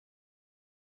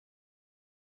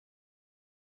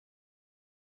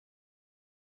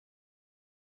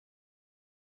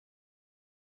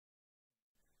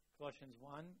Colossians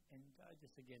 1, and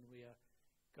just again, we are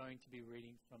going to be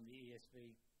reading from the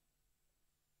ESV.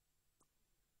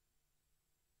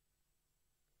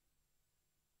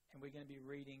 And we're going to be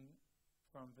reading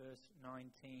from verse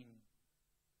 19.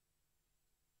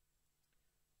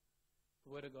 The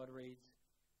Word of God reads,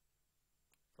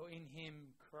 "For in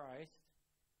him, Christ,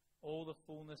 all the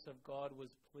fullness of God was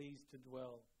pleased to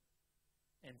dwell,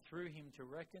 and through him to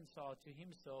reconcile to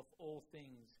himself all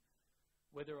things,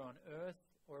 whether on earth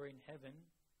or in heaven,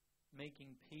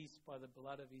 making peace by the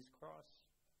blood of his cross.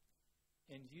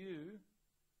 And you,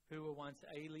 who were once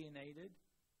alienated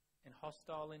and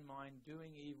hostile in mind,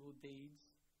 doing evil deeds,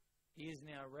 he is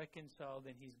now reconciled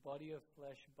in his body of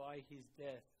flesh by his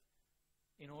death,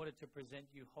 in order to present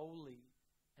you holy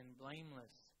and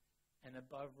blameless and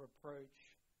above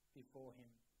reproach before him.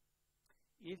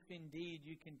 If indeed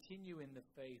you continue in the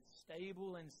faith,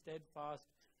 stable and steadfast,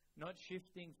 not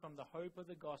shifting from the hope of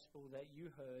the gospel that you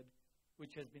heard,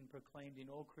 which has been proclaimed in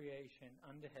all creation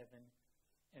under heaven,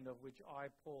 and of which I,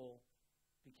 Paul,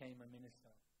 became a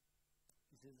minister."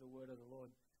 This is the word of the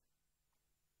Lord.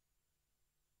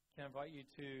 Can I invite you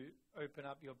to open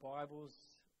up your Bibles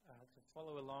to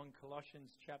follow along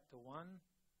Colossians chapter 1.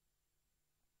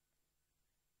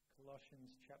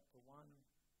 Colossians chapter 1.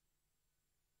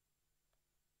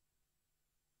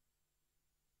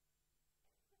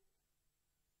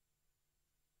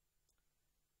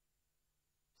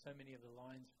 So many of the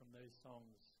lines from those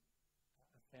songs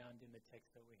are found in the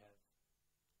text that we have.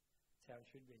 It's how it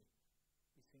should be.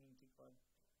 Be singing to God.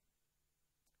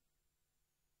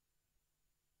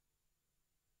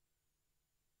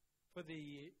 For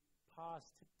the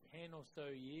past 10 or so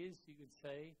years, you could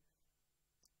say,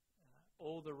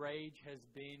 all the rage has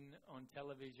been on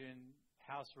television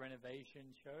house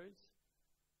renovation shows.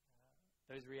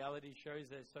 Those reality shows,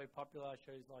 they're so popular,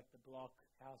 shows like The Block,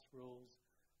 House Rules,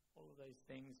 all of those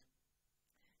things.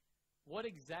 What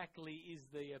exactly is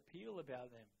the appeal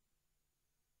about them?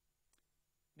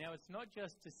 Now, it's not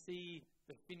just to see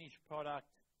the finished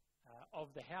product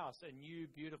of the house, a new,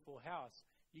 beautiful house.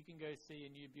 You can go see a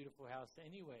new, beautiful house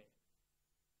anywhere.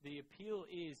 The appeal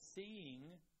is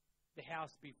seeing the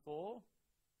house before,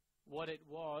 what it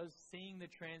was, seeing the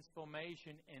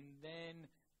transformation, and then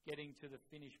getting to the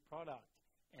finished product.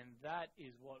 And that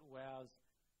is what wows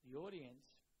the audience.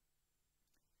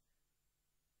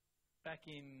 Back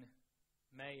in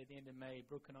May, at the end of May,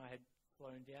 Brooke and I had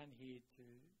flown down here to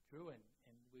Druin,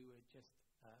 and we were just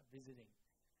visiting.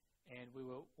 And we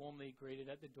were warmly greeted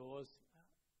at the doors.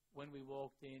 When we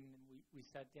walked in, we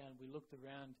sat down, we looked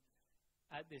around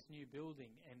at this new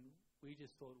building, and we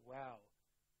just thought, wow,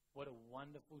 what a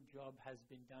wonderful job has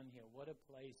been done here. What a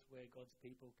place where God's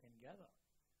people can gather.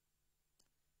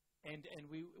 And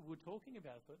we were talking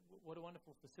about it, what a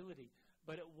wonderful facility.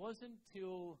 But it wasn't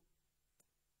till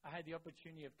I had the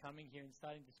opportunity of coming here and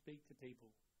starting to speak to people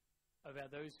about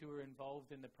those who were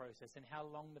involved in the process and how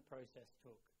long the process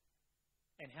took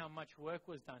and how much work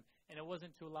was done. And it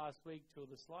wasn't till last week, till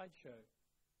the slideshow,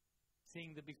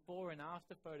 seeing the before and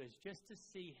after photos, just to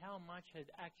see how much had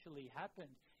actually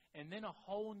happened. And then a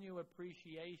whole new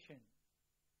appreciation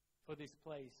for this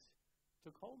place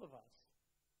took hold of us.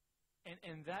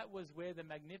 And that was where the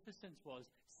magnificence was,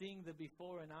 seeing the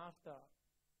before and after.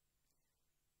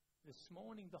 This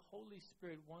morning, the Holy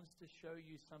Spirit wants to show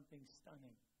you something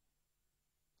stunning.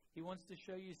 He wants to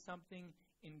show you something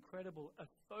incredible, a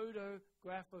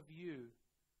photograph of you,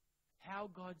 how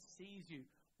God sees you,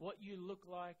 what you look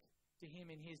like to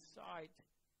him in his sight.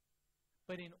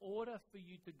 But in order for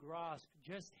you to grasp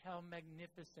just how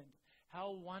magnificent,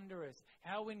 how wondrous,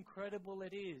 how incredible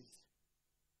it is,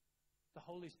 the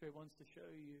Holy Spirit wants to show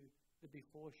you the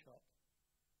before shot.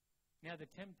 Now, the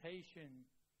temptation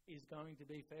is going to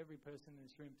be for every person in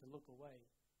this room to look away,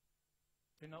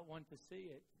 to not want to see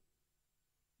it,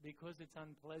 because it's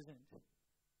unpleasant.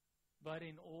 But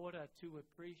in order to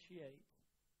appreciate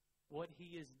what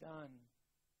he has done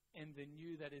and the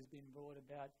new that has been brought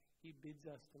about, he bids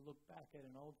us to look back at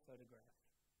an old photograph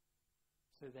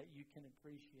so that you can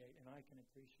appreciate and I can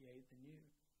appreciate the new.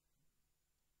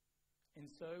 And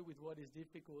so with what is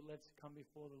difficult, let's come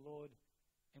before the Lord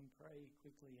and pray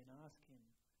quickly and ask him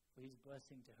for his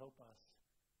blessing to help us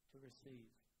to receive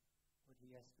what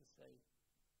he has to say.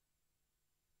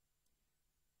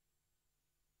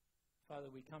 Father,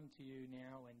 we come to you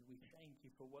now and we thank you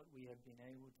for what we have been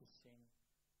able to sing.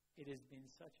 It has been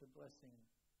such a blessing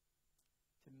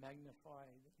to magnify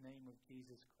the name of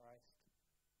Jesus Christ,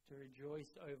 to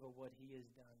rejoice over what he has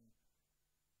done.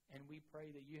 And we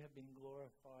pray that you have been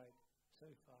glorified so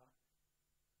far.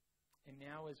 And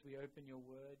now as we open your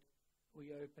word,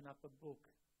 we open up a book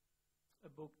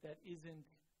that isn't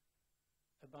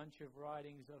a bunch of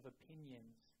writings of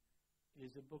opinions. It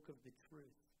is a book of the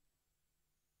truth.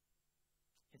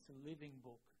 It's a living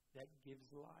book that gives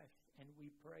life. And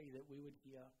we pray that we would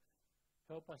hear.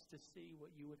 Help us to see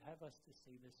what you would have us to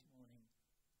see this morning.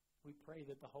 We pray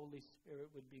that the Holy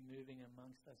Spirit would be moving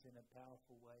amongst us in a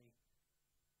powerful way.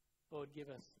 Lord, give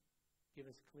us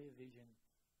clear vision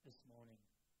this morning.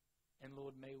 And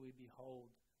Lord, may we behold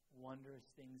wondrous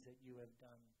things that you have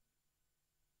done.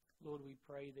 Lord, we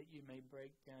pray that you may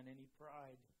break down any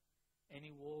pride,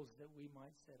 any walls that we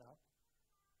might set up,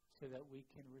 so that we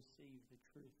can receive the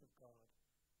truth of God.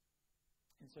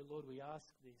 And so, Lord, we ask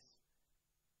this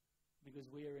because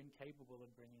we are incapable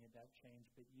of bringing about change,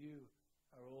 but you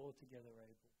are altogether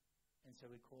able. And so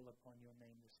we call upon your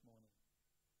name this morning.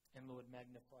 And Lord,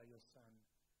 magnify your Son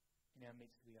in our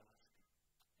midst, we ask.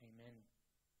 Amen.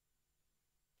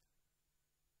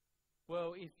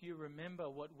 Well, if you remember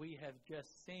what we have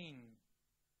just seen,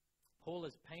 Paul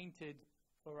has painted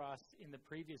for us in the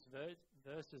previous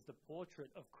verses the portrait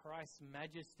of Christ's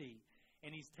majesty.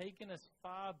 And he's taken us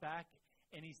far back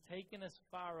and he's taken us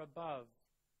far above.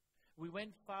 We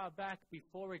went far back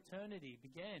before eternity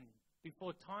began,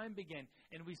 before time began,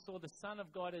 and we saw the Son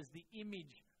of God as the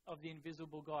image of the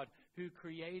invisible God who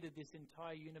created this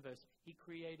entire universe. He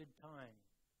created time.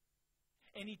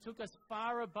 And he took us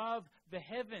far above the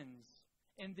heavens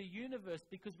and the universe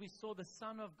because we saw the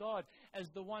Son of God as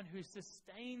the one who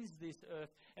sustains this earth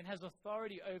and has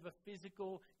authority over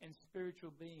physical and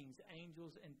spiritual beings,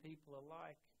 angels and people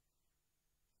alike.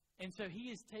 And so he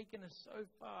has taken us so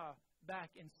far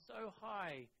back and so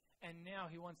high, and now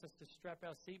he wants us to strap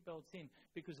our seatbelts in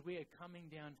because we are coming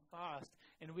down fast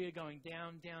and we are going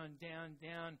down, down, down,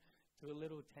 down to a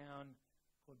little town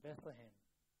called Bethlehem.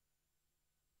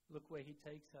 Look where he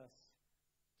takes us.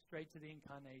 Straight to the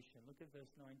incarnation. Look at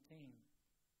verse 19.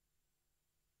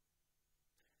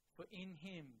 For in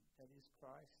him, that is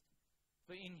Christ,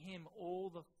 for in him all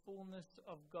the fullness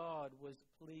of God was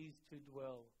pleased to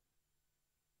dwell.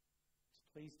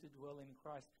 It's pleased to dwell in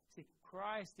Christ. See,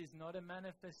 Christ is not a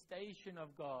manifestation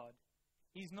of God.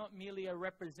 He's not merely a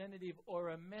representative or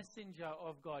a messenger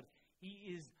of God.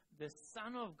 He is the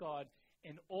Son of God,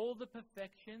 and all the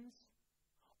perfections,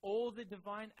 all the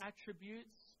divine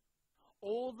attributes,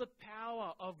 all the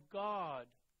power of God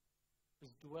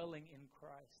was dwelling in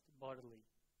Christ bodily.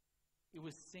 It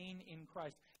was seen in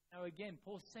Christ. Now again,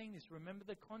 Paul's saying this. Remember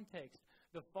the context.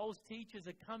 The false teachers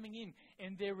are coming in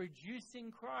and they're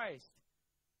reducing Christ.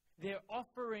 They're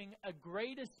offering a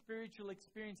greater spiritual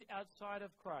experience outside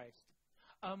of Christ.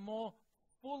 A more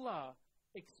fuller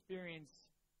experience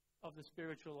of the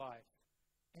spiritual life.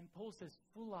 And Paul says,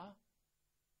 fuller?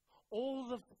 All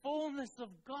the fullness of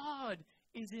God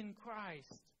is in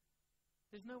Christ.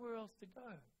 There's nowhere else to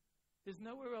go. There's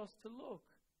nowhere else to look.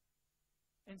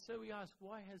 And so we ask,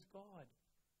 why has God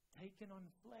taken on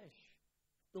flesh?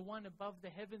 The one above the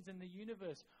heavens and the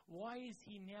universe. Why is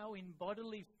he now in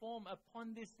bodily form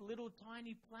upon this little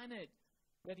tiny planet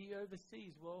that he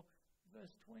oversees? Well,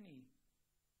 verse 20.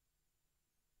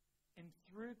 And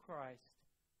through Christ,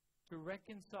 to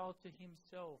reconcile to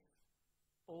himself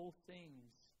all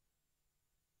things.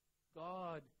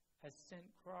 God has sent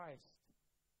Christ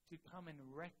to come and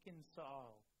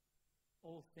reconcile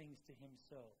all things to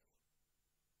himself.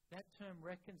 That term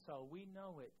reconcile, we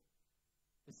know it.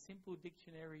 The simple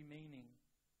dictionary meaning,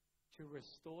 to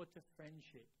restore to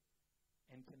friendship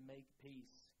and to make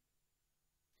peace.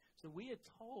 So we are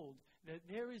told that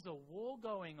there is a war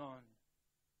going on.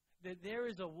 That there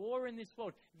is a war in this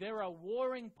world. There are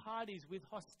warring parties with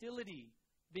hostility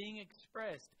being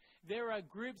expressed. There are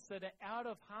groups that are out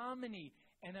of harmony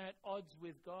and at odds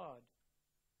with God.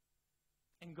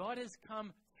 And God has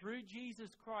come through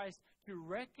Jesus Christ to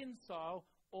reconcile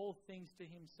all things to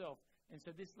himself. And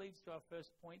so this leads to our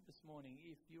first point this morning.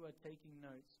 If you are taking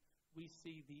notes, we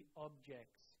see the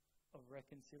objects of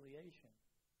reconciliation.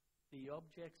 The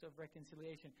objects of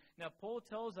reconciliation. Now, Paul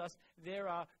tells us there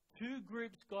are two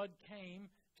groups God came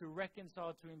to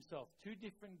reconcile to himself. Two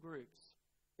different groups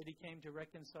that he came to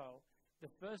reconcile. The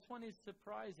first one is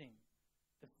surprising.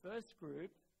 The first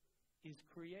group is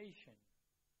creation.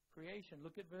 Creation.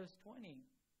 Look at verse 20.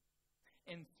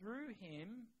 And through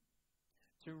him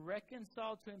to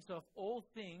reconcile to himself all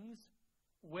things,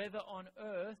 whether on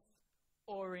earth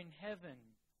or in heaven.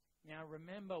 Now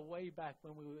remember way back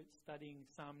when we were studying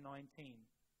Psalm 19.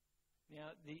 Now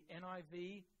the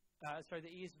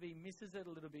ESV misses it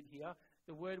a little bit here.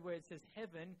 The word where it says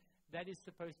heaven, that is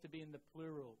supposed to be in the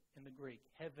plural in the Greek,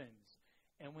 heavens.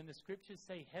 And when the scriptures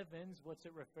say heavens, what's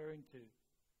it referring to?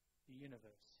 The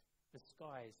universe, the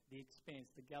skies, the expanse,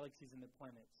 the galaxies and the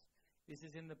planets. This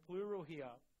is in the plural here.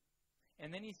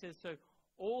 And then he says, so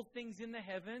all things in the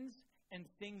heavens and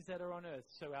things that are on earth.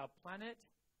 So our planet,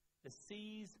 the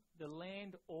seas, the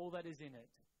land, all that is in it.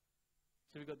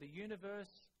 So we've got the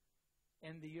universe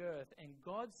and the earth. And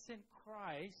God sent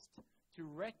Christ to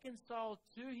reconcile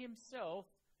to himself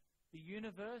the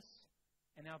universe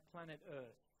and our planet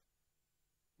Earth.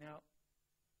 Now,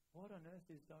 what on earth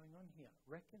is going on here?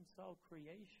 Reconcile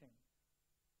creation.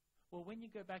 Well, when you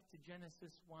go back to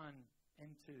Genesis 1 and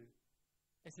 2,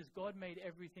 it says God made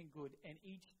everything good, and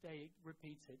each day it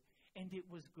repeats it. And it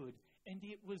was good. And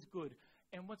it was good.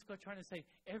 And what's God trying to say?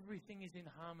 Everything is in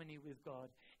harmony with God.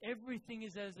 Everything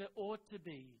is as it ought to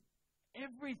be.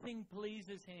 Everything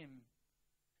pleases him.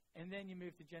 And then you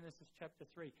move to Genesis chapter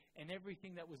 3. And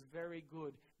everything that was very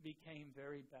good became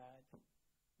very bad.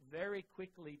 Very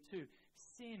quickly too.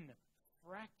 Sin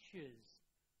fractures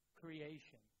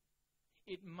creation.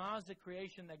 It mars the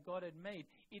creation that God had made.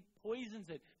 It poisons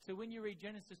it. So when you read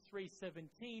Genesis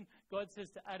 3:17, God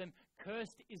says to Adam,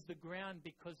 cursed is the ground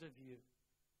because of you,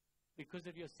 because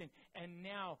of your sin. And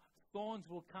now thorns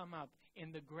will come up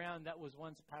in the ground that was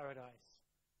once paradise.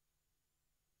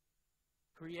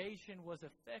 Creation was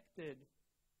affected.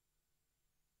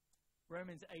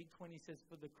 Romans 8:20 says,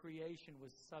 for the creation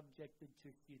was subjected to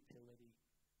futility.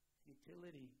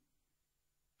 Futility.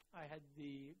 I had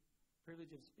the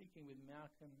privilege of speaking with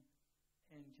Malcolm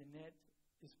and Jeanette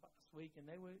this past week, and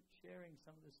they were sharing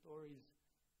some of the stories,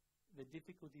 the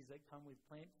difficulties that come with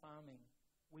plant farming,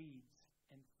 weeds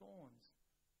and thorns,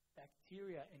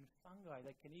 bacteria and fungi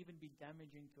that can even be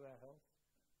damaging to our health.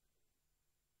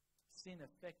 Sin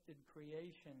affected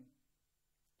creation,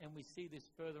 and we see this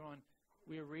further on.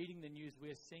 We are reading the news.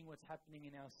 We are seeing what's happening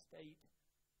in our state.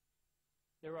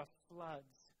 There are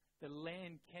floods. The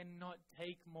land cannot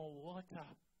take more water.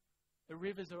 The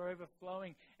rivers are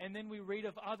overflowing. And then we read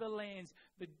of other lands.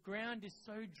 The ground is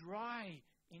so dry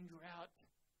in drought.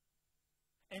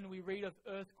 And we read of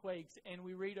earthquakes. And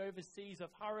we read overseas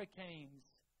of hurricanes.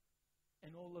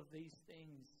 And all of these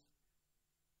things.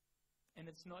 And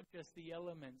it's not just the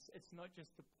elements. It's not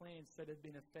just the plants that have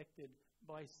been affected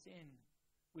by sin.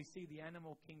 We see the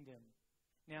animal kingdom.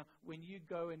 Now, when you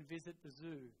go and visit the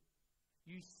zoo,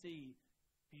 you see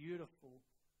beautiful,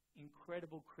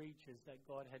 incredible creatures that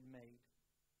God had made.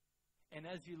 And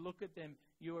as you look at them,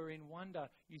 you are in wonder.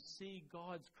 You see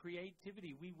God's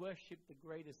creativity. We worship the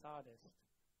greatest artist.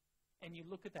 And you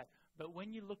look at that. But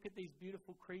when you look at these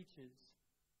beautiful creatures,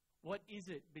 what is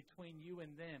it between you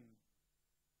and them?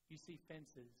 You see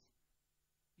fences.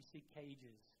 You see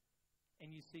cages.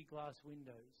 And you see glass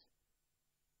windows.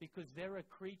 Because there are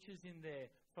creatures in there,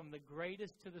 from the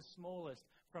greatest to the smallest,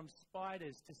 from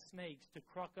spiders to snakes to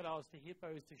crocodiles to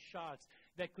hippos to sharks,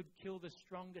 that could kill the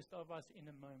strongest of us in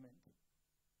a moment.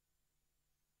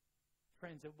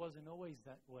 Friends, it wasn't always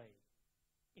that way.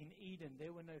 In Eden,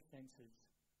 there were no fences,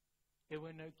 there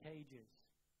were no cages,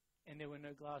 and there were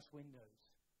no glass windows.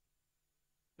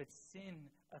 But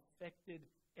sin affected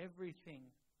everything,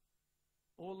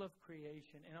 all of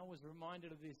creation. And I was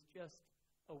reminded of this just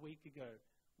a week ago.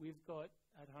 We've got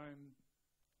at home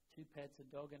 2 pets, a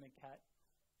dog and a cat,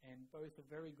 and both are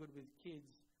very good with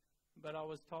kids. But I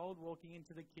was told walking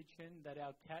into the kitchen that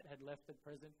our cat had left a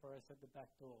present for us at the back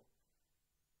door.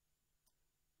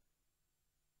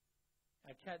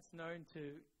 Our cat's known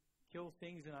to kill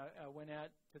things, and I went out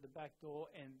to the back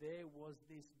door, and there was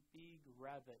this big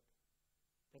rabbit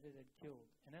that it had killed.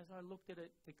 And as I looked at it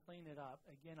to clean it up,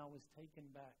 again I was taken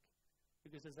back.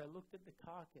 Because as I looked at the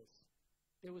carcass,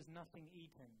 there was nothing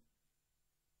eaten.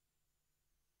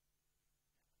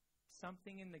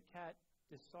 Something in the cat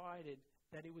decided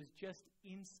that it was just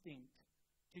instinct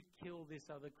to kill this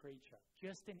other creature.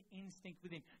 Just an instinct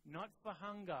within. Not for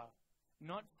hunger,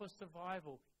 not for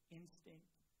survival. Instinct.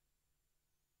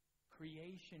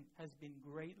 Creation has been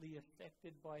greatly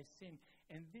affected by sin.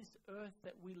 And this earth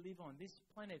that we live on, this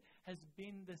planet, has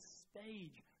been the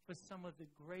stage for some of the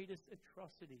greatest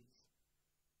atrocities.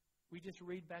 We just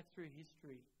read back through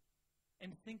history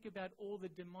and think about all the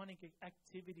demonic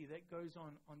activity that goes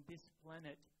on this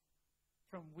planet,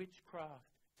 from witchcraft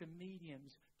to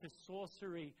mediums to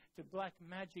sorcery to black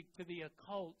magic to the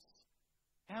occults.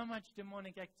 How much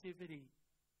demonic activity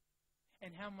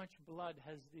and how much blood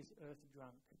has this earth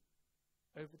drunk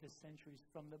over the centuries,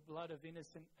 from the blood of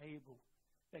innocent Abel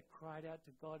that cried out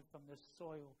to God from the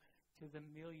soil to the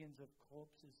millions of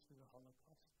corpses through the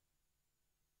Holocaust.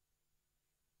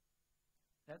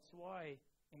 That's why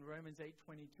in Romans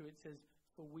 8:22 it says,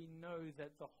 for we know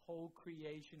that the whole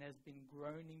creation has been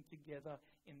groaning together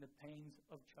in the pains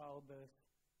of childbirth.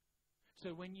 So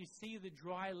when you see the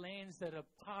dry lands that are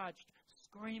parched,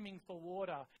 screaming for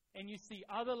water, and you see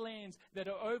other lands that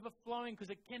are overflowing because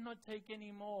it cannot take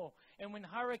any more, and when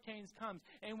hurricanes come,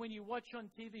 and when you watch on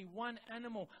TV one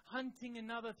animal hunting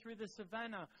another through the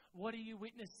savannah, what are you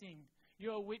witnessing?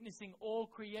 You're witnessing all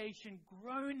creation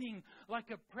groaning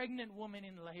like a pregnant woman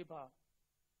in labor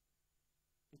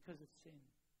because of sin.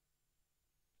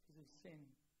 Because of sin.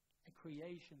 A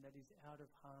creation that is out of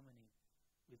harmony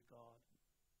with God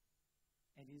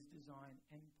and His design.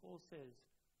 And Paul says,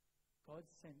 God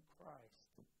sent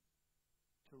Christ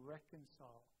to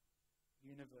reconcile the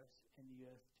universe and the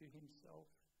earth to Himself.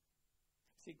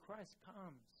 See, Christ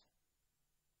comes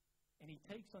and He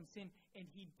takes on sin and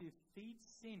He defeats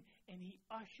sin and He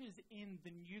ushers in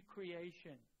the new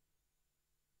creation.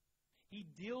 He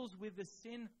deals with the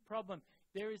sin problem.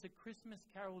 There is a Christmas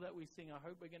carol that we sing. I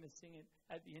hope we're going to sing it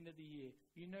at the end of the year.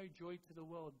 You know, joy to the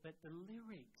world. But the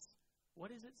lyrics,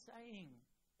 what is it saying?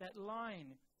 That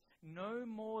line, no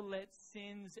more let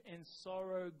sins and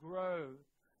sorrow grow,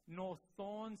 nor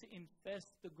thorns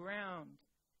infest the ground.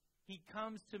 He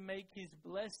comes to make His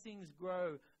blessings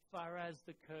grow, far as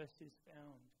the curse is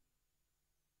found.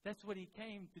 That's what He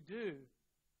came to do.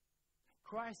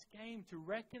 Christ came to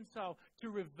reconcile, to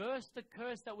reverse the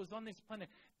curse that was on this planet.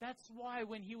 That's why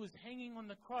when He was hanging on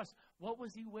the cross, what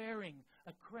was He wearing?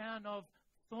 A crown of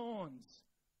thorns.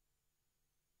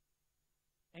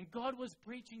 And God was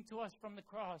preaching to us from the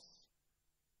cross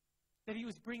that He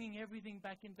was bringing everything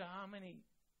back into harmony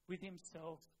with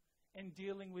Himself and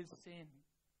dealing with sin.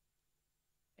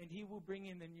 And He will bring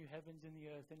in the new heavens and the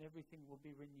earth, and everything will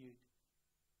be renewed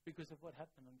because of what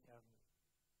happened on Calvary.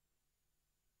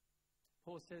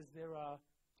 Paul says there are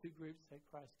two groups that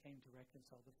Christ came to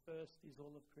reconcile. The first is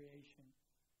all of creation,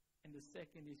 and the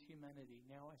second is humanity.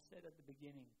 Now, I said at the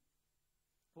beginning,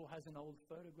 Paul has an old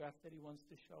photograph that he wants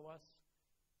to show us.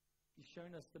 He's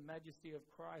shown us the majesty of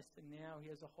Christ, and now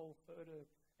he has an old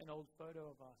photo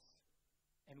of us.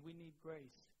 And we need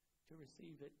grace to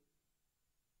receive it.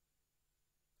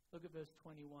 Look at verse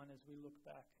 21 as we look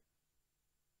back.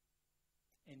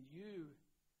 And you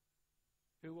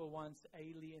who were once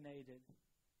alienated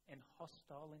and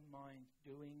hostile in mind,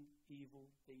 doing evil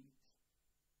deeds.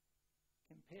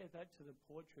 Compare that to the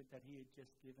portrait that he had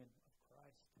just given of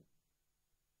Christ.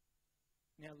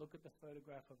 Now look at the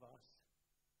photograph of us.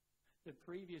 The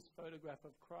previous photograph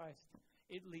of Christ,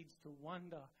 it leads to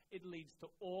wonder, it leads to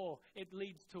awe, it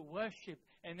leads to worship.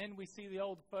 And then we see the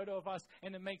old photo of us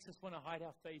and it makes us want to hide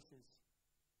our faces.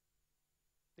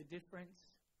 The difference.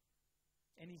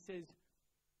 And he says,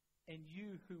 and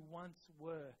you who once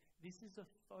were. This is a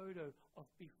photo of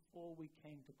before we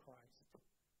came to Christ.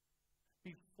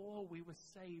 Before we were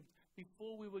saved.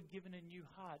 Before we were given a new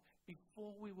heart.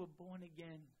 Before we were born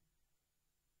again.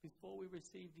 Before we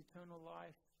received eternal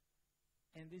life.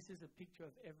 And this is a picture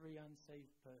of every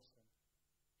unsaved person.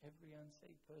 Every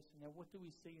unsaved person. Now, what do we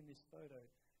see in this photo?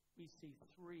 We see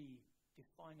three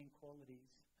defining qualities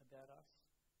about us.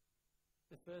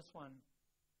 The first one,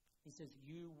 he says,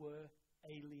 you were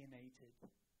alienated.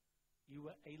 You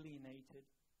were alienated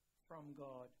from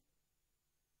God.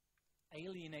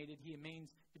 Alienated here means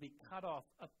to be cut off,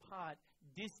 apart,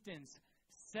 distance,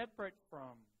 separate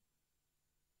from.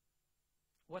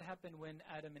 What happened when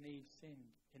Adam and Eve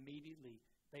sinned? Immediately,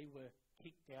 they were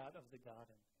kicked out of the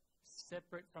garden,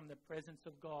 separate from the presence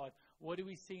of God. What do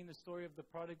we see in the story of the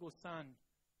prodigal son?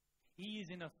 He is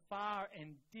in a far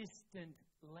and distant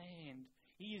land.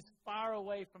 He is far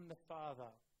away from the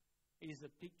Father. It is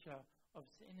a picture of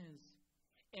sinners.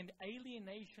 And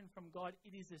alienation from God,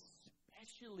 it is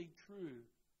especially true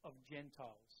of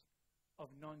Gentiles, of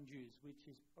non-Jews, which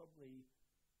is probably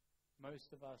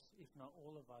most of us, if not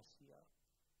all of us here.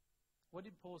 What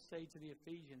did Paul say to the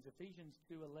Ephesians? Ephesians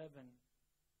 2:11.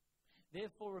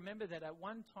 Therefore, remember that at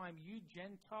one time you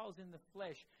Gentiles in the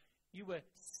flesh, you were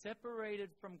separated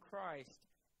from Christ,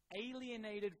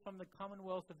 alienated from the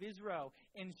commonwealth of Israel,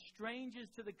 and strangers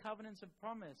to the covenants of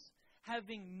promise,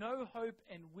 having no hope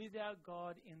and without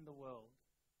God in the world.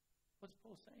 What's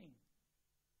Paul saying?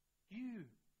 You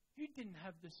didn't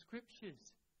have the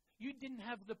scriptures. You didn't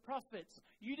have the prophets.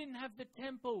 You didn't have the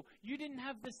temple. You didn't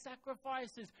have the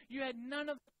sacrifices. You had none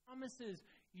of the promises.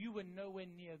 You were nowhere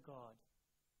near God.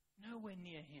 Nowhere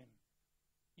near Him.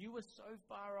 You were so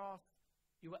far off.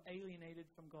 You were alienated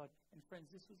from God. And friends,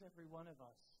 this was every one of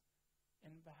us.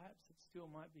 And perhaps it still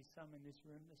might be some in this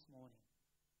room this morning.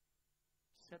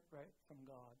 Separate from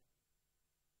God.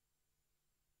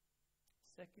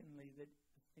 Secondly, the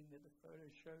thing that the photo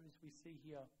shows, we see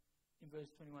here in verse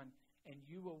 21, and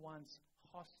you were once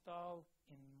hostile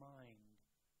in mind.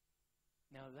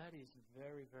 Now that is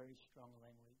very, very strong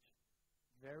language.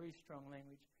 Very strong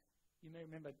language. You may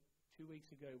remember 2 weeks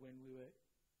ago when we were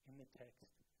in the text,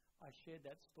 I shared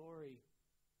that story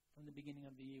from the beginning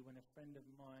of the year when a friend of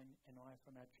mine and I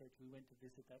from our church, we went to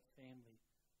visit that family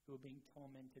who were being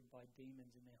tormented by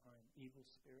demons in their home, evil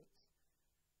spirits,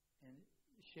 and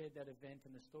shared that event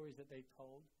and the stories that they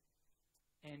told.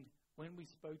 And when we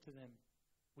spoke to them,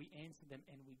 we answered them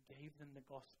and we gave them the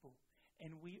gospel.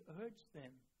 And we urged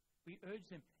them,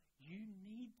 you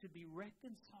need to be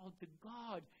reconciled to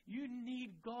God. You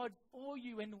need God for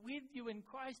you and with you and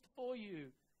Christ for you.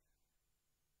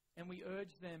 And we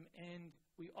urged them and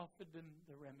we offered them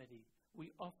the remedy.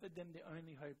 We offered them the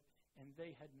only hope, and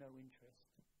they had no interest.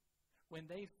 When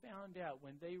they found out,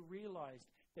 when they realized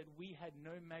that we had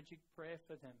no magic prayer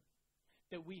for them,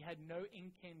 that we had no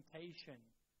incantation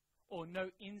or no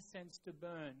incense to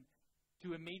burn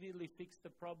to immediately fix the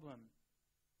problem,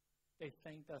 they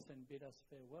thanked us and bid us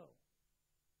farewell.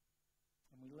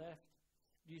 And we left.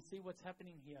 Do you see what's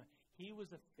happening here? Here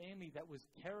was a family that was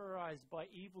terrorized by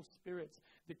evil spirits.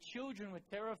 The children were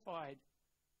terrified.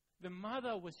 The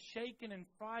mother was shaken and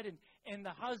frightened. And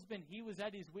the husband, he was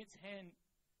at his wit's end.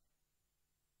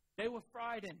 They were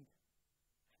frightened.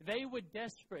 They were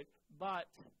desperate, but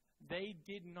they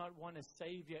did not want a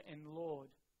Savior and Lord.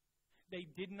 They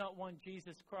did not want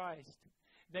Jesus Christ.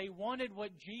 They wanted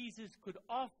what Jesus could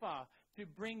offer to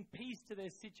bring peace to their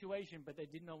situation, but they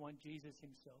did not want Jesus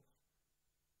himself.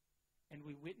 And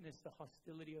we witnessed the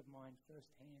hostility of mind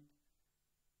firsthand.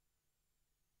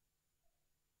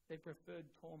 They preferred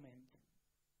torment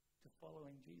to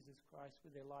following Jesus Christ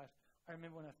with their life. I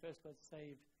remember when I first got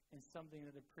saved, and something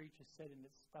that a preacher said, and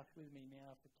it stuck with me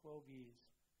now for 12 years.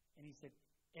 And he said,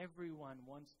 everyone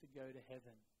wants to go to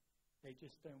heaven. They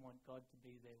just don't want God to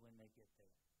be there when they get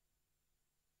there.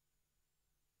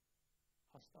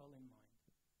 Hostile in mind.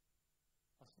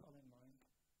 Hostile in mind.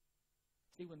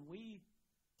 See, when we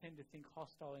tend to think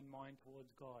hostile in mind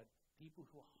towards God, people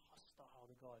who are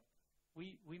hostile to God,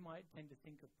 we might tend to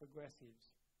think of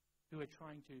progressives who are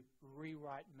trying to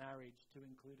rewrite marriage to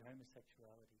include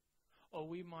homosexuality. Or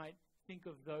we might think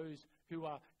of those who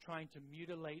are trying to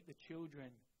mutilate the children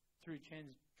through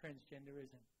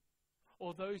transgenderism.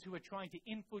 Or those who are trying to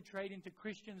infiltrate into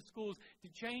Christian schools to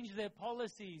change their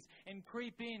policies and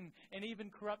creep in and even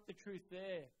corrupt the truth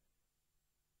there.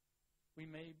 We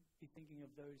may be thinking of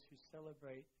those who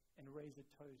celebrate and raise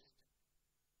a toast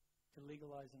to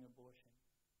legalizing abortion.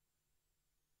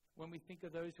 When we think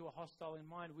of those who are hostile in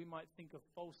mind, we might think of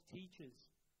false teachers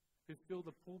who fill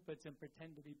the pulpits and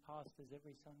pretend to be pastors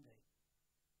every Sunday.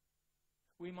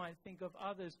 We might think of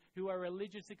others who are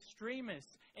religious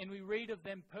extremists, and we read of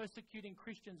them persecuting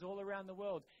Christians all around the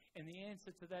world. And the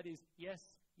answer to that is yes,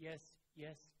 yes,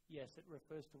 yes, yes. It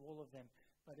refers to all of them,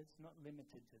 but it's not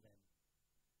limited to them.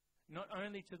 Not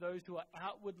only to those who are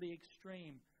outwardly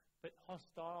extreme, but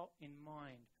hostile in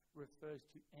mind refers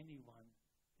to anyone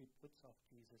who puts off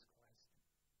Jesus Christ.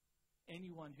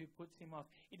 Anyone who puts him off.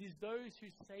 It is those who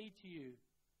say to you,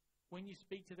 when you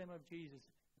speak to them of Jesus,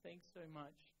 thanks so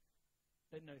much,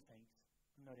 but no thanks,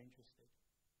 I'm not interested.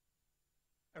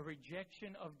 A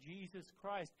rejection of Jesus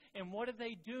Christ. And what are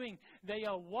they doing? They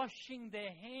are washing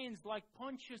their hands like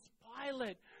Pontius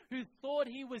Pilate, who thought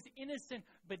he was innocent,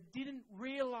 but didn't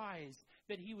realize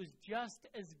that he was just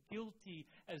as guilty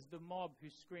as the mob who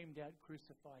screamed out,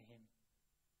 crucify him,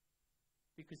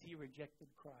 because he rejected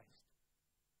Christ.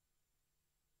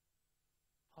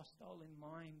 Hostile in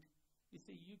mind. You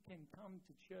see, you can come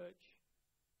to church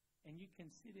and you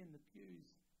can sit in the pews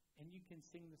and you can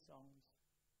sing the songs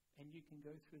and you can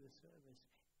go through the service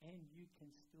and you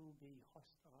can still be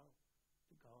hostile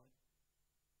to God.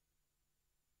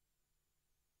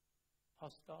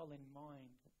 Hostile in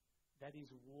mind, that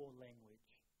is war language.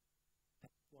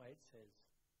 That's why it says,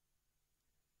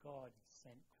 God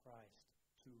sent Christ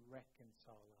to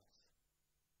reconcile us,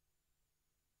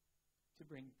 to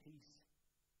bring peace,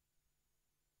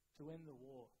 to end the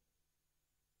war.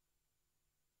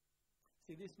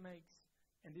 See, this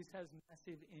has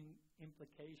massive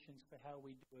implications for how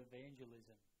we do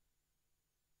evangelism,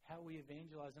 how we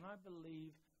evangelize. And I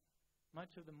believe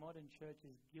much of the modern church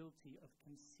is guilty of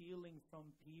concealing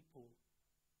from people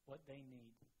what they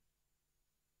need,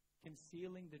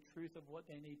 concealing the truth of what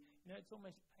they need. You know, it's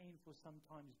almost painful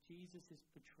sometimes. Jesus is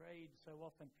portrayed so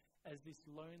often as this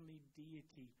lonely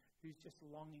deity who's just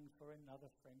longing for another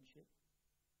friendship.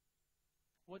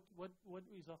 What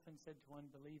is often said to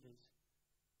unbelievers,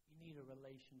 you need a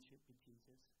relationship with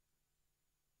Jesus.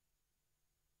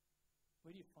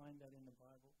 Where do you find that in the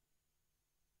Bible?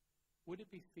 Would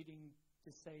it be fitting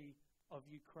to say of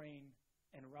Ukraine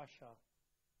and Russia,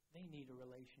 they need a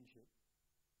relationship?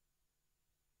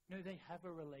 No, they have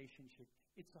a relationship.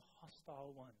 It's a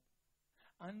hostile one.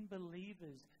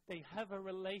 Unbelievers, they have a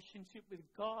relationship with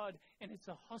God, and it's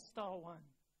a hostile one.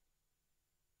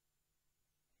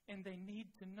 And they need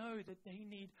to know that they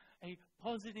need a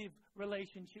positive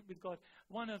relationship with God,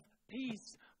 one of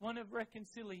peace, one of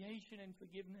reconciliation and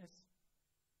forgiveness,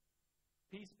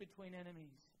 peace between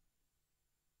enemies.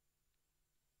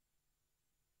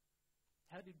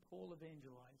 How did Paul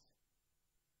evangelize?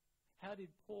 How did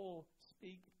Paul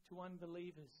speak to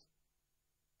unbelievers?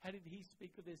 How did he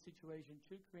speak of their situation?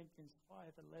 2 Corinthians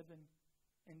 5:11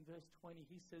 and verse 20,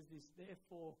 he says this,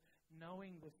 therefore,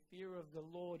 knowing the fear of the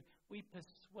Lord, we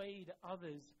persuade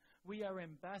others. We are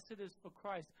ambassadors for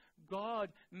Christ. God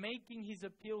making his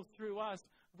appeal through us.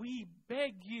 We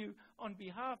beg you on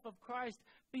behalf of Christ,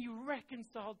 be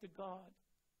reconciled to God.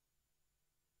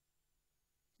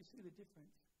 Do you see the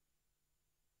difference?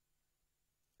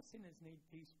 Sinners need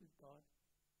peace with God.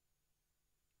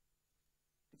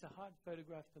 It's a hard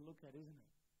photograph to look at, isn't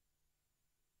it?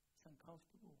 It's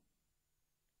uncomfortable.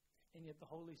 And yet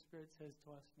the Holy Spirit says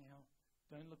to us now,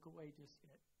 don't look away just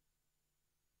yet.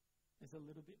 There's a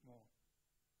little bit more.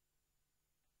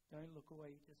 Don't look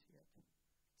away just yet.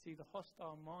 See, the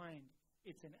hostile mind,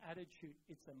 it's an attitude,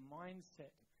 it's a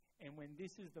mindset. And when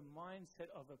this is the mindset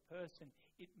of a person,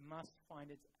 it must find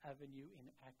its avenue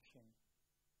in action.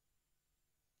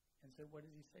 And so what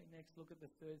does he say next? Look at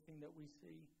the third thing that we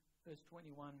see. Verse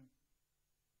 21.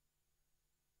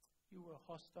 You were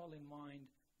hostile in mind,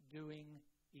 doing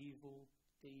evil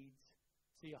deeds.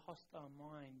 See, a hostile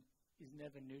mind is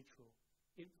never neutral.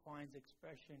 It finds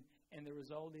expression, and the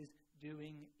result is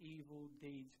doing evil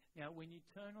deeds. Now, when you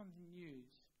turn on the news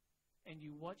and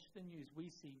you watch the news, we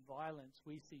see violence,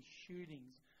 we see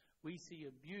shootings, we see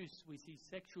abuse, we see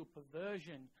sexual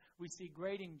perversion, we see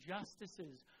great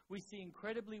injustices, we see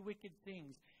incredibly wicked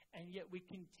things, and yet we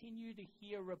continue to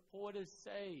hear reporters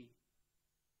say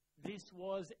this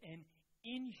was an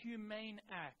inhumane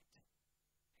act,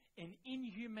 an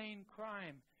inhumane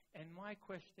crime. And my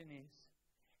question is,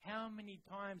 how many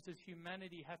times does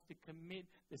humanity have to commit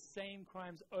the same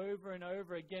crimes over and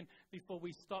over again before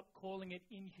we stop calling it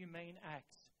inhumane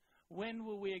acts? When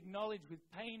will we acknowledge with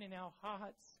pain in our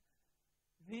hearts,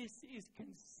 this is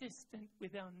consistent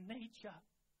with our nature?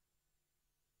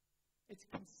 It's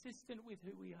consistent with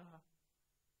who we are.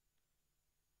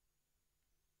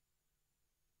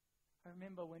 I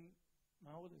remember when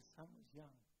my oldest son was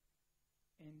young,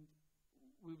 and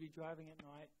we'd be driving at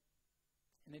night,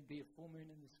 and there'd be a full moon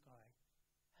in the sky.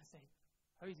 I'd say,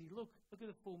 Hosey, look at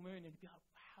the full moon. And he'd be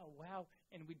like, wow.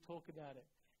 And we'd talk about it.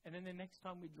 And then the next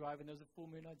time we'd drive and there was a full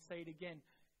moon, I'd say it again.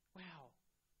 Wow.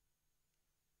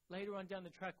 Later on down the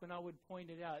track, when I would point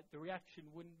it out, the reaction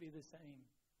wouldn't be the same.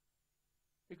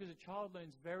 Because a child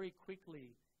learns very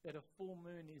quickly that a full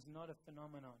moon is not a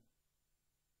phenomenon.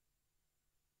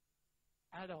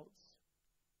 Adults,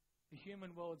 the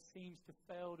human world seems to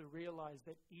fail to realize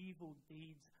that evil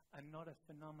deeds are not a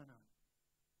phenomenon.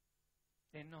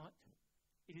 They're not.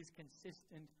 It is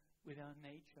consistent with our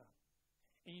nature.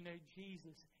 And you know,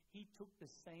 Jesus, he took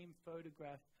the same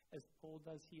photograph as Paul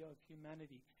does here of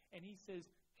humanity. And he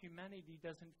says humanity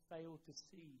doesn't fail to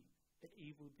see that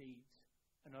evil deeds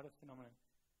are not a phenomenon.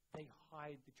 They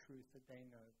hide the truth that they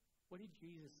know. What did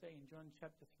Jesus say in John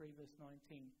chapter 3, verse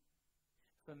 19?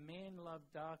 For man loved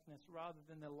darkness rather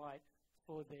than the light,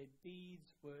 for their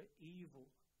deeds were evil.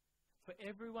 For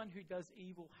everyone who does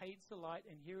evil hates the light,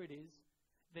 and here it is,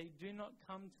 they do not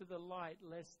come to the light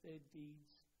lest their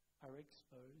deeds are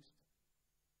exposed.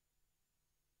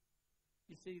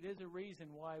 You see, there's a reason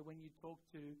why when you talk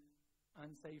to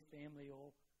unsaved family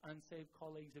or unsaved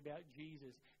colleagues about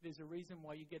Jesus, there's a reason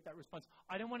why you get that response.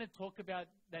 I don't want to talk about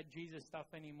that Jesus stuff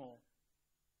anymore.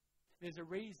 There's a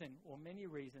reason, or many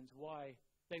reasons, why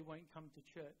they won't come to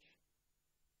church.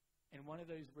 And one of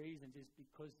those reasons is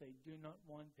because they do not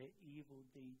want their evil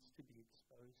deeds to be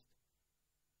exposed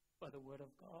by the word of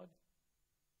God.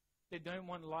 They don't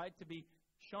want light to be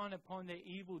shone upon their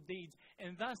evil deeds.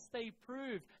 And thus they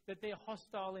prove that they're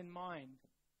hostile in mind.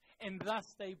 And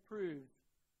thus they prove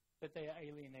that they are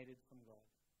alienated from God.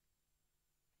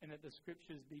 And that the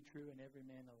scriptures be true and every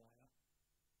man a liar.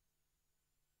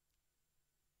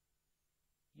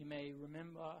 You may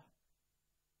remember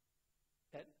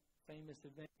that famous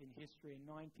event in history in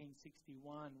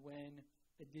 1961 when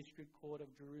the District Court of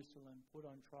Jerusalem put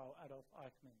on trial Adolf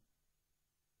Eichmann.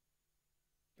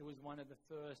 It was one of the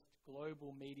first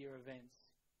global media events.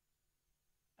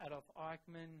 Adolf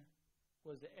Eichmann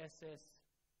was an SS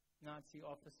Nazi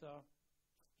officer.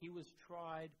 He was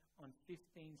tried on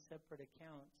 15 separate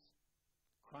accounts.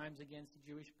 Crimes against the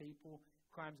Jewish people,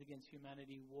 crimes against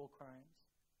humanity, war crimes.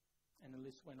 And the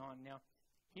list went on. Now,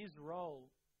 his role,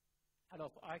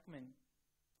 Adolf Eichmann,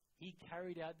 he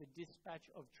carried out the dispatch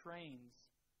of trains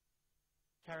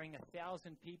carrying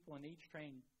 1,000 people on each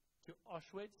train to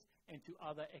Auschwitz and to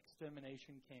other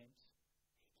extermination camps.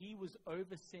 He was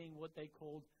overseeing what they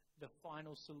called the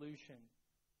final solution,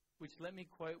 which, let me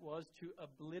quote, was to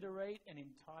obliterate an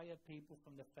entire people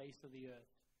from the face of the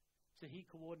earth. So he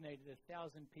coordinated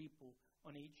 1,000 people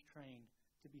on each train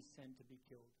to be sent to be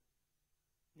killed.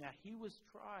 Now, he was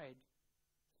tried.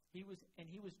 He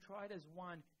was tried as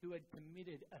one who had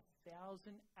committed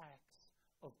 1,000 acts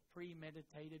of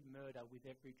premeditated murder with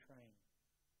every train.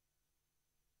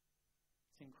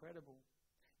 It's incredible.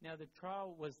 Now, the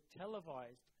trial was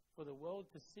televised for the world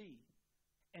to see,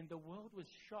 and the world was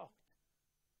shocked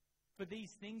for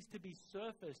these things to be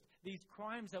surfaced, these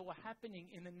crimes that were happening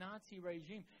in the Nazi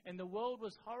regime, and the world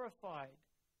was horrified.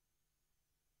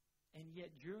 And yet,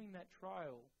 during that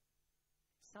trial,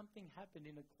 something happened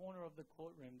in a corner of the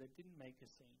courtroom that didn't make a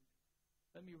scene.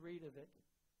 Let me read of it.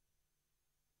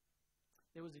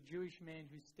 There was a Jewish man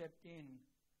who stepped in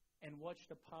and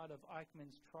watched a part of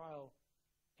Eichmann's trial,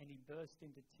 and he burst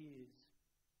into tears.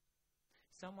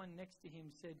 Someone next to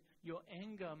him said, "Your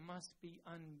anger must be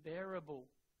unbearable."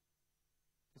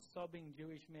 The sobbing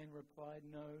Jewish man replied,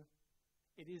 "No,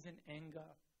 it isn't anger.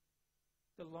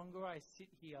 The longer I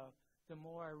sit here, the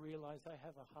more I realize I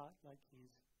have a heart like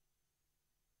his."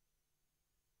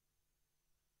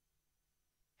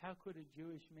 How could a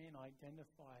Jewish man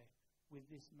identify with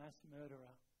this mass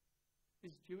murderer?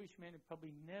 This Jewish man had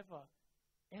probably never,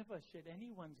 ever shed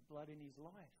anyone's blood in his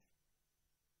life.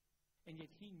 And yet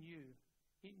he knew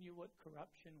what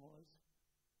corruption was.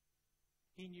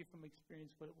 He knew from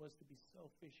experience what it was to be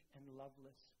selfish and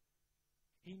loveless.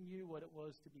 He knew what it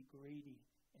was to be greedy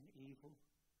and evil.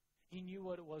 He knew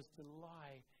what it was to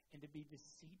lie and to be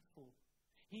deceitful.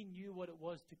 He knew what it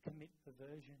was to commit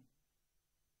perversion.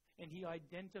 And he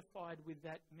identified with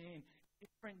that man.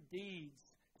 Different deeds,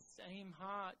 same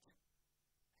heart.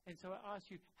 And so I ask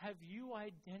you, have you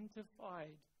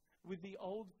identified with the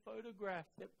old photograph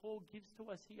that Paul gives to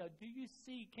us here? Do you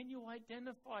see? Can you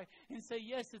identify and say,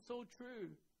 yes, it's all true?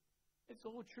 It's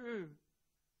all true.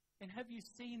 And have you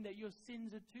seen that your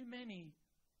sins are too many?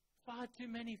 Far too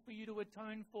many for you to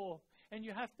atone for. And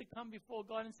you have to come before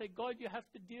God and say, God, you have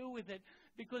to deal with it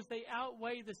because they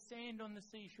outweigh the sand on the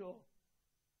seashore.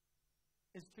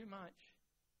 It's too much.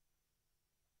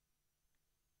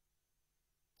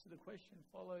 So the question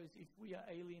follows, if we are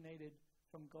alienated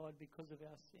from God because of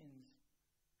our sins,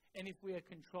 and if we are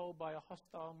controlled by a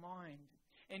hostile mind,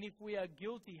 and if we are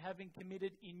guilty having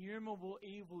committed innumerable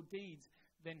evil deeds,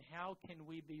 then how can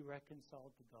we be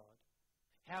reconciled to God?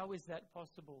 How is that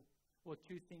possible? Well,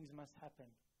 two things must happen.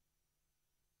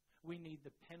 We need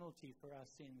the penalty for our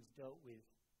sins dealt with,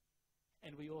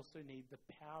 and we also need the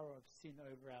power of sin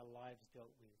over our lives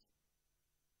dealt with.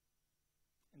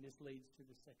 And this leads to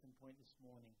the second point this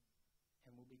morning,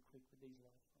 and we'll be quick with these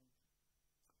last ones.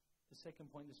 The second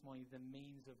point this morning, the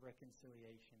means of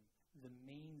reconciliation. The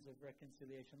means of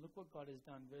reconciliation. Look what God has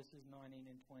done, verses 19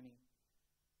 and 20.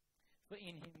 For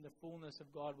in him the fullness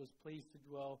of God was pleased to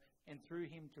dwell, and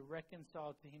through him to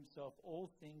reconcile to himself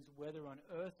all things, whether on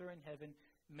earth or in heaven,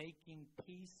 making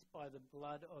peace by the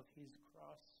blood of his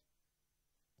cross.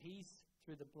 Peace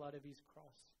through the blood of his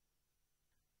cross.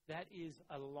 That is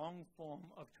a long form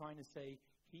of trying to say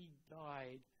he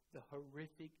died the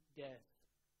horrific death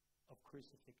of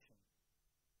crucifixion.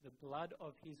 The blood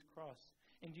of his cross.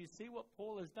 And you see what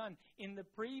Paul has done? In the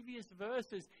previous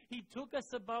verses, he took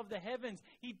us above the heavens.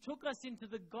 He took us into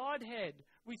the Godhead.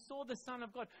 We saw the Son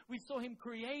of God. We saw him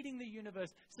creating the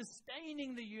universe,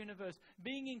 sustaining the universe,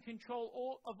 being in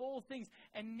control of all things.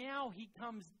 And now he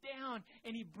comes down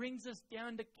and he brings us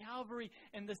down to Calvary.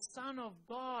 And the Son of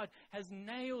God has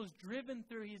nails driven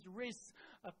through his wrists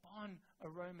upon a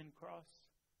Roman cross.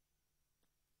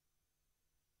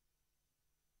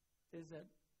 There's that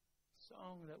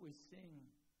song that we sing,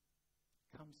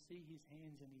 come see his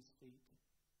hands and his feet.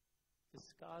 The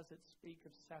scars that speak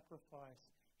of sacrifice,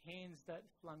 hands that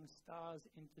flung stars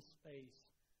into space,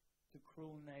 to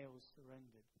cruel nails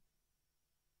surrendered.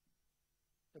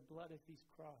 The blood of his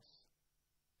cross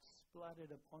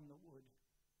spluttered upon the wood,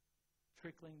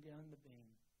 trickling down the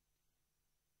beam.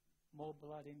 More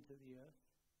blood into the earth.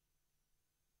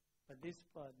 But this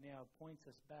blood now points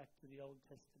us back to the Old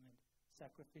Testament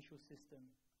sacrificial system.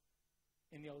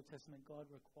 In the Old Testament, God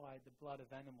required the blood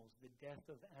of animals, the death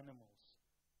of animals,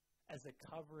 as a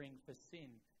covering for sin.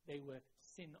 They were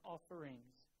sin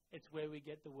offerings. It's where we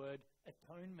get the word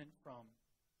atonement from.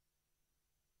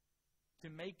 To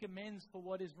make amends for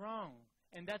what is wrong.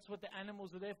 And that's what the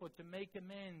animals are there for, to make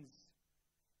amends.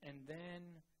 And then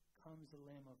comes the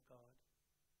Lamb of God.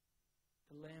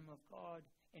 The Lamb of God.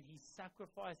 And he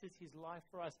sacrifices his life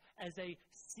for us as a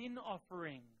sin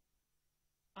offering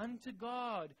unto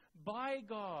God, by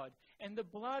God. And the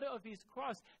blood of his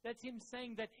cross, that's him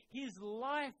saying that his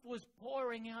life was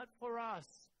pouring out for us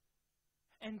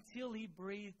until he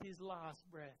breathed his last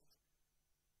breath.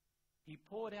 He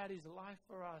poured out his life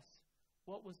for us.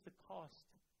 What was the cost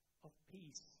of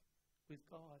peace with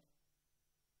God?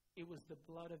 It was the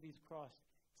blood of his cross.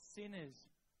 Sinners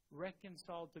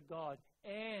reconciled to God,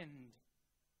 and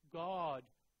God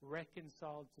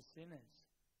reconciled to sinners.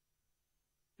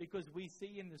 Because we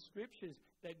see in the scriptures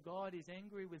that God is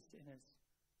angry with sinners.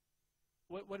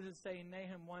 What does it say in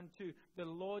Nahum 1:2? The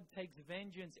Lord takes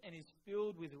vengeance and is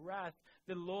filled with wrath.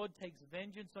 The Lord takes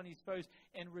vengeance on his foes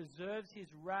and reserves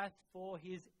his wrath for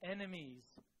his enemies.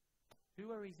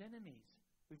 Who are his enemies?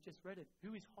 We've just read it.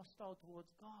 Who is hostile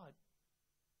towards God?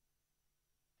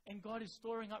 And God is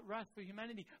storing up wrath for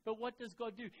humanity. But what does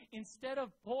God do? Instead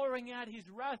of pouring out his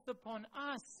wrath upon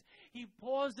us, he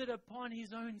pours it upon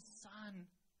his own Son.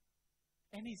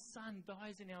 And his Son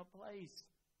dies in our place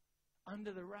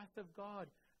under the wrath of God.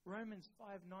 Romans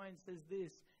 5:9 says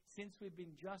this, since we've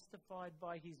been justified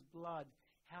by his blood,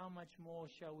 how much more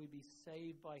shall we be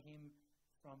saved by him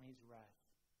from his wrath?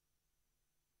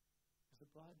 Is the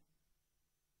blood?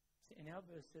 In our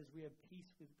verse says we have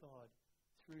peace with God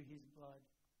through his blood.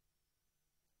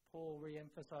 Paul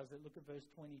re-emphasized it. Look at verse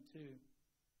 22.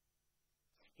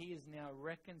 He is now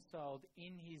reconciled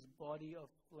in his body of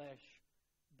flesh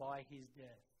by his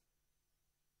death.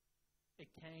 It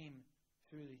came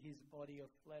through his body of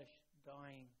flesh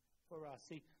dying for us.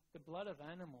 See, the blood of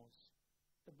animals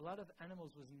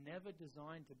was never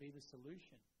designed to be the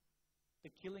solution.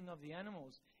 The killing of the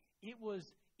animals, it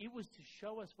was to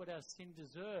show us what our sin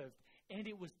deserved, and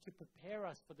it was to prepare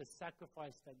us for the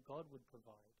sacrifice that God would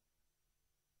provide.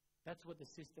 That's what the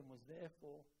system was there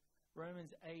for.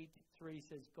 Romans 8:3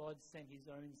 says, God sent his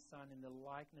own Son in the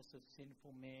likeness of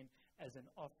sinful man as an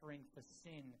offering for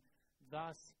sin.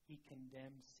 Thus he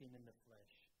condemned sin in the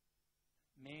flesh.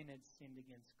 Man had sinned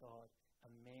against God. A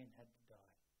man had to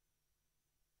die.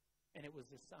 And it was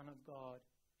the Son of God.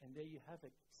 And there you have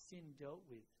it. Sin dealt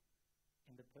with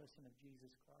in the person of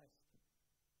Jesus Christ.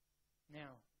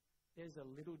 Now, there's a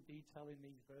little detail in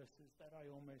these verses that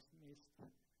I almost missed.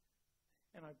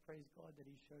 And I praise God that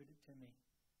he showed it to me.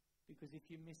 Because if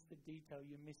you miss the detail,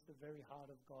 you miss the very heart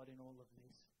of God in all of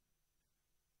this.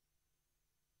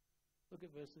 Look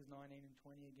at verses 19 and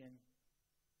 20 again.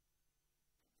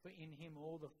 For in him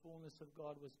all the fullness of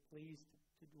God was pleased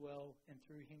to dwell, and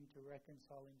through him to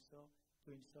reconcile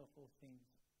to himself all things.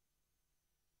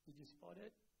 Did you spot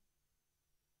it?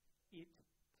 It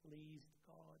pleased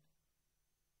God.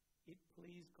 It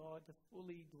pleased God to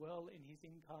fully dwell in his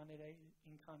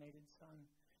incarnated Son.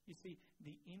 You see,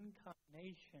 the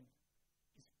incarnation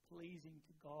is pleasing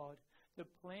to God. The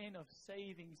plan of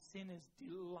saving sinners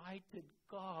delighted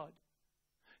God.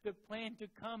 The plan to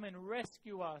come and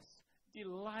rescue us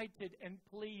delighted and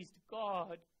pleased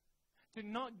God. To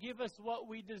not give us what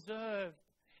we deserved,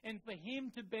 and for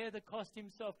him to bear the cost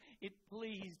himself, it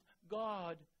pleased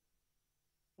God.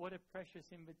 What a precious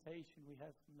invitation we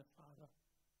have from the Father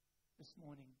this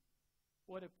morning.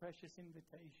 What a precious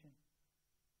invitation.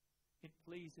 It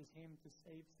pleases him to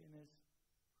save sinners,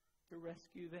 to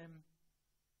rescue them.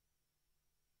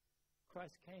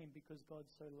 Christ came because God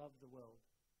so loved the world.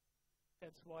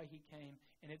 That's why he came.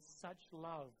 And it's such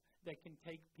love that can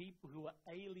take people who are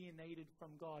alienated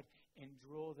from God and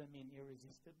draw them in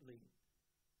irresistibly.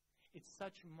 It's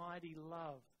such mighty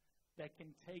love that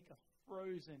can take a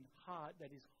frozen heart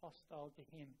that is hostile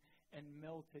to him and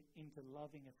melt it into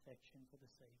loving affection for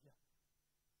the Savior.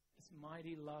 It's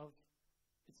mighty love.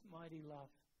 It's mighty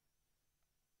love.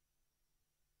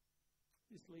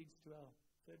 This leads to our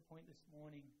third point this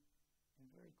morning, and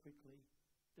very quickly,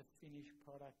 the finished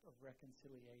product of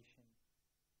reconciliation.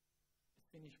 The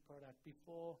finished product.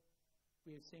 Before,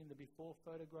 we have seen the before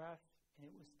photograph, and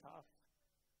it was tough.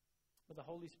 But the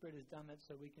Holy Spirit has done that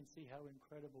so we can see how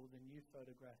incredible the new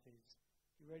photograph is.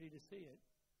 You ready to see it?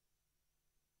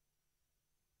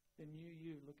 The new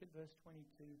you. Look at verse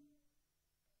 22.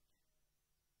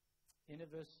 In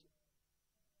verse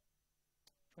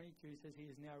 22 says,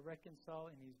 he is now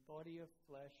reconciled in his body of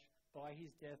flesh by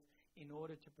his death in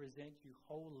order to present you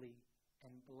holy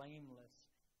and blameless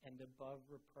and above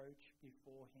reproach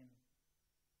before him.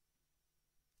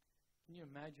 Can you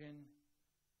imagine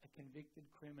a convicted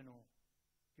criminal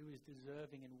who is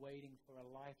deserving and waiting for a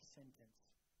life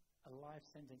sentence? A life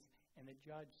sentence. And the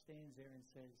judge stands there and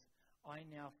says, I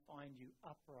now find you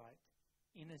upright,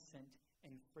 innocent,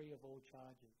 and free of all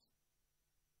charges.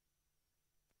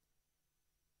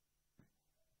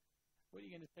 What are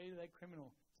you going to say to that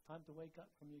criminal? It's time to wake up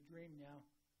from your dream now.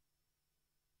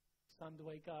 It's time to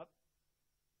wake up.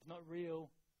 It's not real.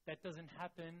 That doesn't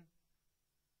happen.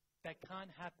 That can't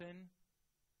happen.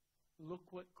 Look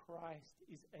what Christ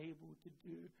is able to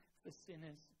do for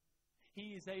sinners.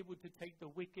 He is able to take the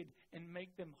wicked and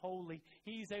make them holy.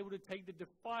 He is able to take the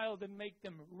defiled and make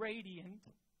them radiant.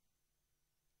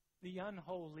 The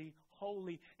unholy,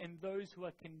 holy, and those who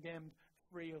are condemned,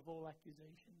 free of all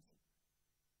accusations.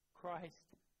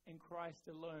 Christ and Christ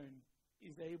alone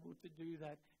is able to do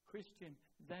that. Christian,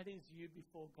 that is you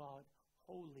before God,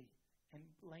 holy and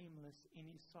blameless in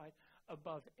His sight,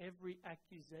 above every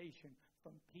accusation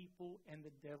from people and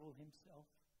the devil himself.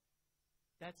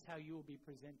 That's how you will be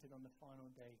presented on the final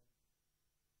day.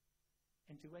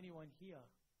 And to anyone here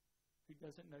who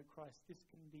doesn't know Christ, this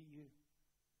can be you.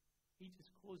 He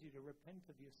just calls you to repent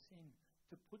of your sin,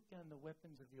 to put down the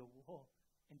weapons of your war,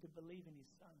 and to believe in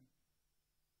His Son.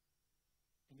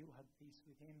 And you will have peace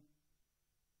with Him.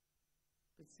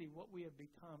 But see, what we have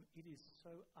become, it is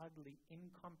so ugly,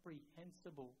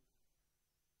 incomprehensible.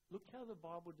 Look how the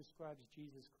Bible describes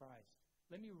Jesus Christ.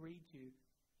 Let me read to you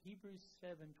Hebrews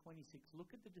 7:26. Look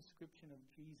at the description of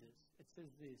Jesus. It says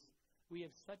this: we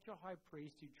have such a high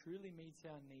priest who truly meets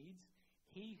our needs,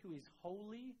 He who is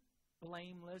holy,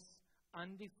 blameless,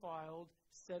 undefiled,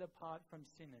 set apart from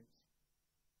sinners.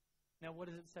 Now what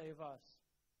does it say of us?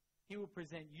 He will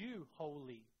present you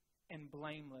holy and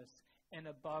blameless and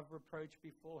above reproach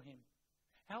before Him.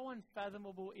 How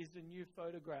unfathomable is the new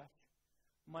photograph?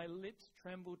 My lips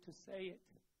tremble to say it.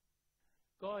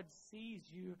 God sees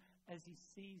you as He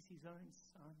sees His own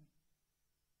Son.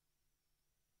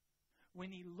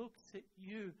 When He looks at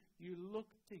you, you look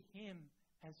to Him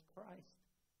as Christ.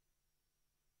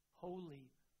 Holy,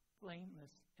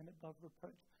 blameless, and above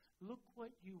reproach. Look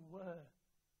what you were.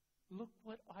 Look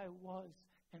what I was.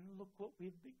 And look what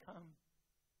we've become.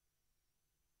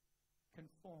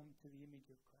 Conformed to the image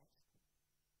of Christ.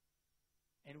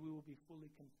 And we will be fully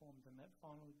conformed on that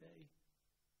final day.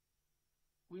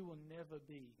 We will never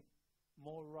be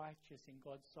more righteous in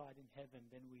God's sight in heaven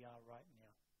than we are right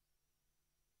now.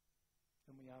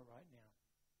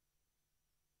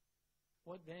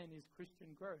 What then is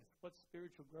Christian growth? What's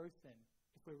spiritual growth then?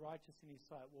 If we're righteous in His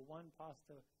sight? Well, one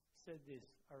pastor said this,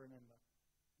 I remember.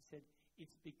 He said,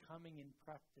 it's becoming in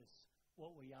practice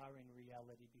what we are in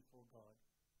reality before God.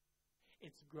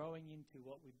 It's growing into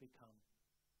what we've become.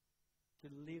 To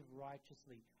live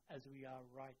righteously as we are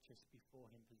righteous before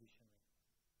Him positionally.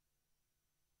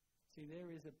 See, there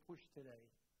is a push today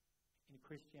in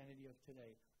Christianity of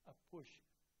today, a push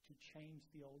to change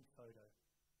the old photo,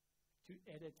 to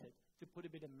edit it, to put a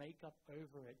bit of makeup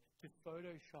over it, to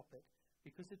Photoshop it,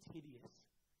 because it's hideous,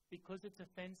 because it's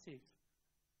offensive.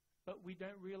 But we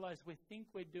don't realize, we think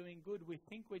we're doing good, we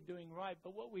think we're doing right,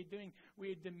 but what we're doing,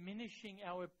 we're diminishing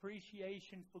our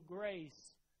appreciation for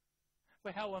grace,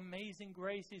 for how amazing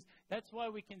grace is. That's why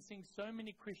we can sing so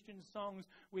many Christian songs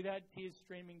without tears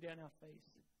streaming down our face.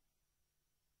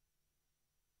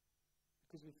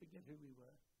 Because we forget who we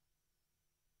were.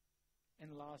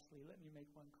 And lastly, let me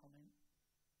make one comment.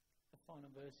 The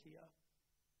final verse here.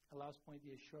 The last point,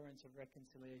 the assurance of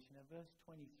reconciliation. Now, verse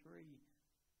 23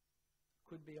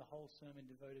 could be a whole sermon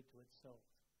devoted to itself.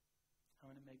 I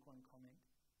want to make one comment.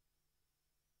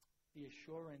 The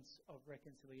assurance of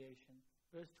reconciliation.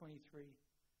 Verse 23.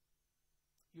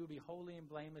 You will be holy and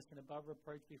blameless and above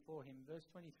reproach before Him. Verse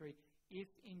 23.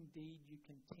 If indeed you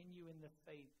continue in the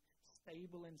faith,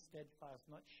 stable and steadfast,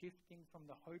 not shifting from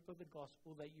the hope of the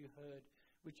gospel that you heard,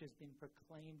 which has been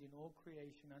proclaimed in all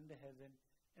creation under heaven,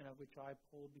 and of which I,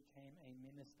 Paul, became a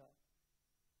minister.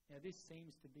 Now this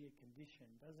seems to be a condition,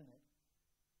 doesn't it,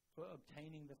 for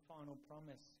obtaining the final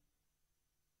promise.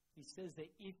 He says that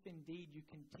if indeed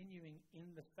you're continuing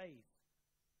in the faith.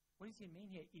 What does he mean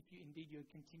here, if you indeed you're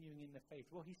continuing in the faith?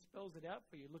 Well, he spells it out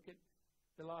for you. Look at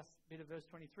the last bit of verse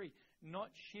 23. Not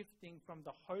shifting from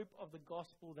the hope of the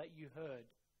gospel that you heard.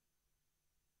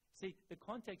 See, the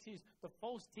context is the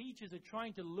false teachers are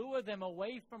trying to lure them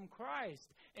away from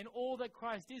Christ and all that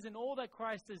Christ is and all that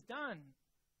Christ has done.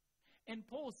 And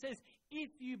Paul says, if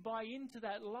you buy into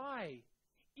that lie,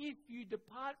 if you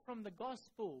depart from the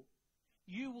gospel,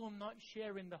 you will not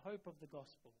share in the hope of the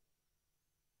gospel.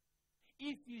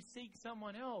 If you seek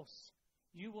someone else,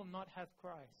 you will not have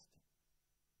Christ.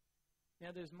 Now,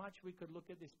 there's much we could look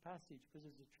at this passage because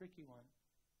it's a tricky one.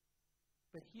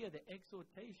 But here, the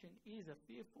exhortation is a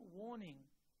fearful warning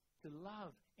to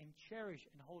love and cherish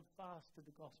and hold fast to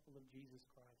the gospel of Jesus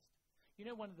Christ. You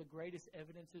know, one of the greatest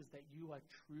evidences that you are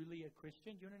truly a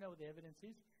Christian, do you want to know what the evidence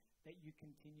is? That you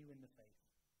continue in the faith.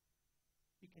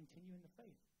 You continue in the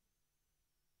faith.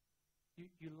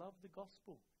 You love the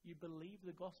gospel. You believe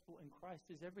the gospel, and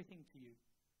Christ is everything to you.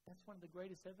 That's one of the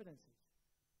greatest evidences.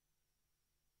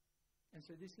 And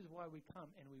so this is why we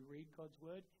come and we read God's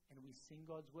word and we sing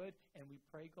God's word and we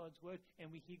pray God's word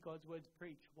and we hear God's words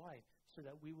preached. Why? So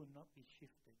that we will not be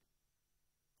shifted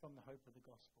from the hope of the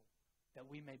gospel, that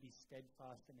we may be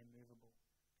steadfast and immovable.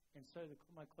 And so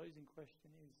my closing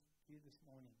question is to you this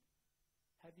morning.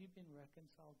 Have you been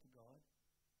reconciled to God?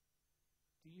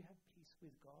 Do you have peace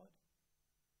with God?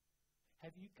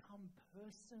 Have you come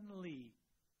personally,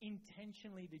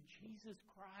 intentionally to Jesus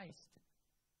Christ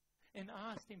and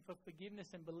asked him for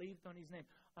forgiveness and believed on his name?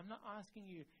 I'm not asking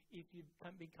you if you've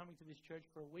been coming to this church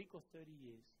for a week or 30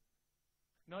 years.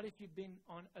 Not if you've been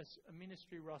on a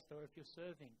ministry roster or if you're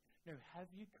serving. No, have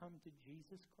you come to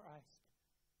Jesus Christ?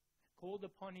 Called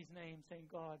upon his name, saying,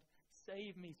 God,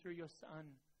 save me through your Son.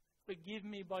 Forgive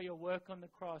me by your work on the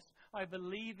cross. I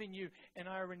believe in you and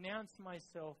I renounce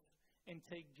myself and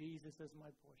take Jesus as my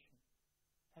portion.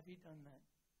 Have you done that?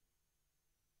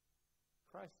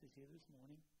 Christ is here this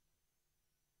morning.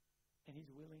 And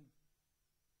he's willing.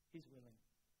 He's willing.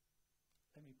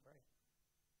 Let me pray.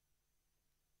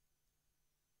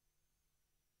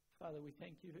 Father, we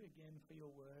thank you again for your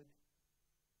word.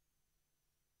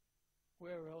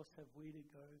 Where else have we to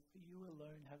go? For you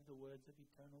alone have the words of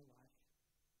eternal life.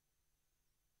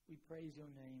 We praise your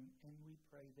name and we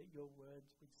pray that your words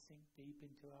would sink deep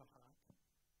into our heart.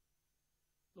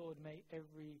 Lord, may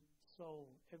every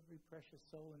soul, every precious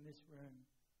soul in this room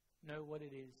know what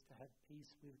it is to have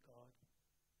peace with God,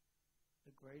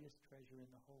 the greatest treasure in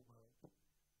the whole world,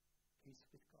 peace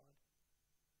with God.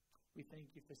 We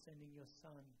thank you for sending your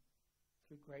Son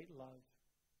through great love.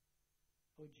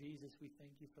 Lord Jesus, we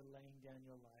thank you for laying down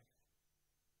your life.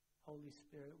 Holy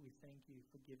Spirit, we thank you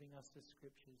for giving us the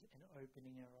scriptures and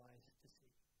opening our eyes to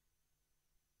see.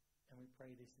 And we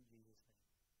pray this in Jesus' name.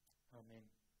 Amen.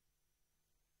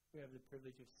 We have the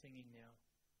privilege of singing now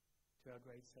to our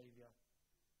great Savior.